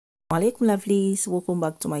Alaikum lovelies, welcome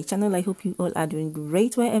back to my channel. I hope you all are doing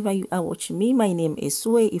great wherever you are watching me. My name is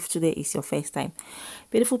Sue. If today is your first time,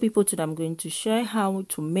 beautiful people, today I'm going to share how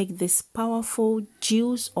to make this powerful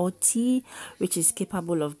juice or tea which is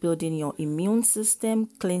capable of building your immune system,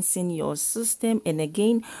 cleansing your system, and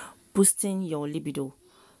again boosting your libido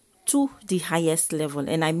to the highest level,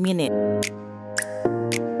 and I mean it.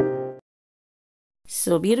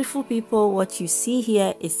 So beautiful people, what you see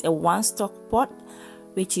here is a one-stock pot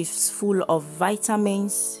which is full of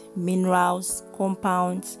vitamins, minerals,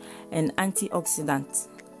 compounds, and antioxidants.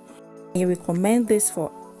 I recommend this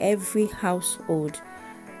for every household.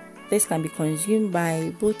 This can be consumed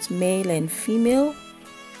by both male and female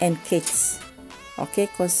and kids, okay,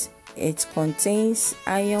 because it contains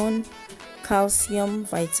iron, calcium,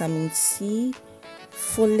 vitamin C,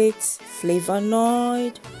 folate,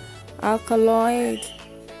 flavonoid, alkaloid,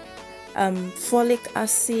 folic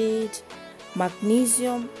acid,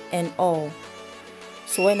 magnesium, and all.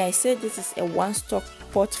 So when I say this is a one-stock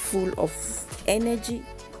pot full of energy,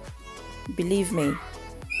 believe me.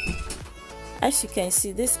 As you can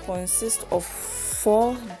see, this consists of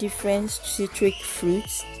 4 different citric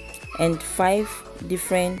fruits and 5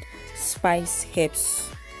 different spice herbs.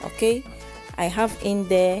 Okay, I have in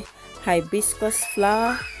there hibiscus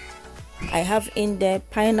flower, I have in there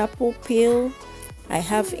pineapple peel, I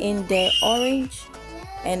have in there orange,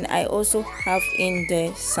 and I also have in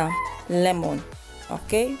there some lemon.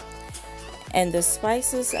 Okay, and the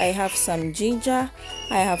spices, I have some ginger,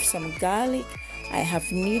 I have some garlic, I have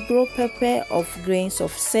negro pepper of grains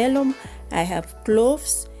of Ceylon, I have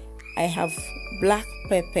cloves, I have black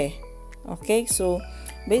pepper. Okay, so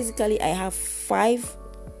basically I have 5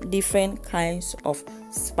 different kinds of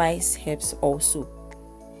spice herbs also.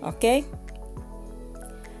 Okay,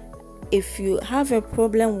 if you have a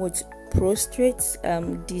problem with prostate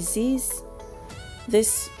disease,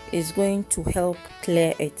 this is going to help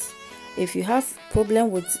clear it. If you have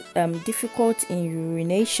problem with difficulty in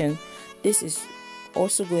urination, this is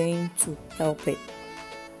also going to help it.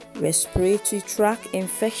 Respiratory tract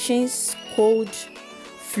infections, cold,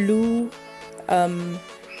 flu,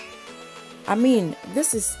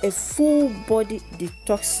 this is a full body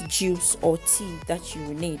detox juice or tea that you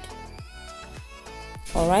need.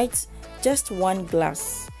 All right, just 1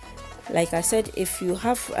 glass. Like I said, if you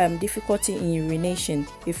have difficulty in urination,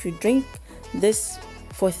 if you drink this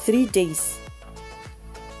for 3 days,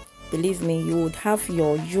 believe me, you would have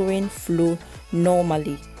your urine flow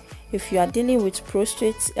normally. If you are dealing with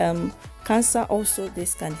prostate cancer also,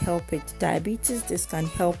 this can help it. Diabetes, this can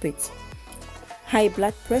help it. High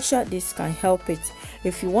blood pressure, this can help it.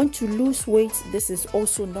 If you want to lose weight, this is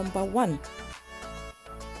also number 1.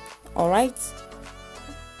 All right,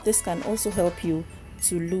 this can also help you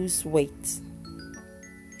to lose weight.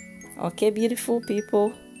 Okay, beautiful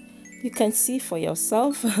people, you can see for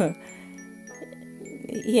yourself.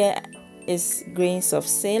 Here is grains of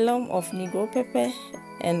Ceylon, of negro pepper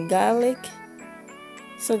and garlic.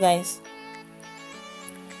 So guys,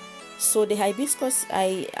 so the hibiscus,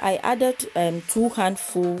 I added 2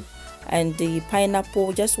 handful, and the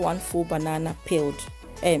pineapple, just 1 full banana peeled.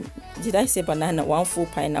 Did I say banana? 1 full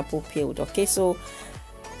pineapple peeled. Okay, so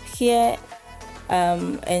here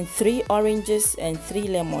and 3 oranges and 3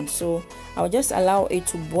 lemons. So I'll just allow it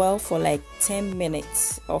to boil for like 10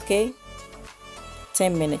 minutes. Okay,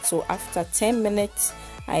 10 minutes. So after 10 minutes,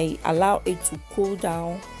 I allow it to cool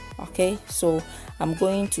down. Okay, so I'm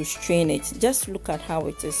going to strain it. Just look at how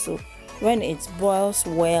it is. So when it boils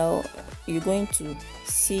well, you're going to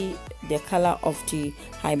see the color of the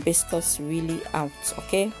hibiscus really out.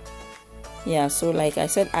 Okay, yeah, so like I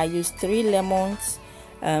said, I used 3 lemons,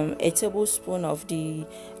 a tablespoon of the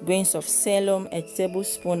grains of Ceylon, a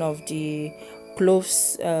tablespoon of the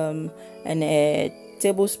cloves, and a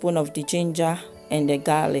tablespoon of the ginger and the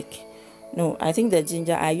garlic. No, I think the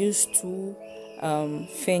ginger, I used 2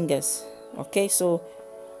 fingers. Okay, so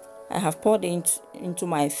I have poured it into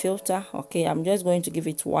my filter. Okay, I'm just going to give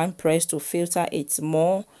it 1 press to filter it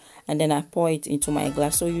more, and then I pour it into my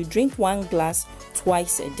glass. So you drink 1 glass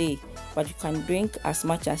twice a day, but you can drink as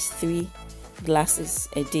much as 3 glasses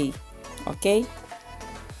a day. Okay,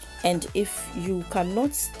 and if you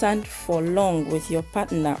cannot stand for long with your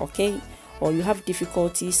partner, okay, or you have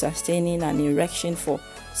difficulty sustaining an erection for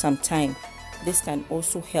some time, this can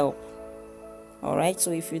also help. All right,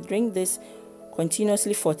 so if you drink this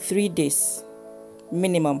continuously for 3 days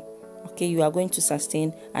minimum, okay, you are going to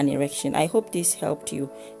sustain an erection. I hope this helped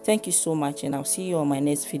you. Thank you so much, and I'll see you on my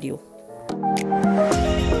next video.